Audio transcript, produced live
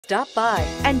Stop by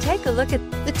and take a look at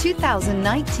the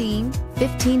 2019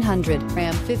 1500.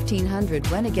 Ram 1500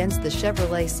 went against the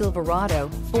Chevrolet Silverado,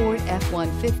 Ford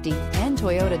F-150, and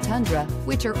Toyota Tundra,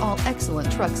 which are all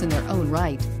excellent trucks in their own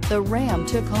right. The Ram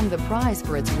took home the prize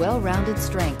for its well-rounded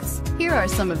strengths. Here are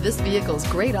some of this vehicle's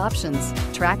great options: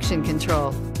 traction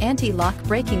control, anti-lock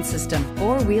braking system,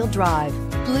 four-wheel drive,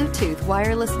 Bluetooth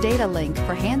wireless data link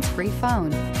for hands-free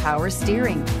phone, power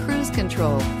steering, cruise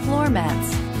control, floor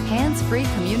mats, hands-free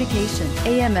communication,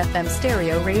 AM/FM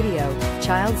stereo radio,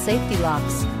 child safety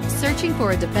locks. Searching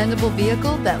for a dependable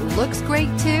vehicle that looks great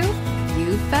too?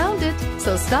 You found it,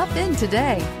 so stop in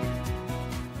today.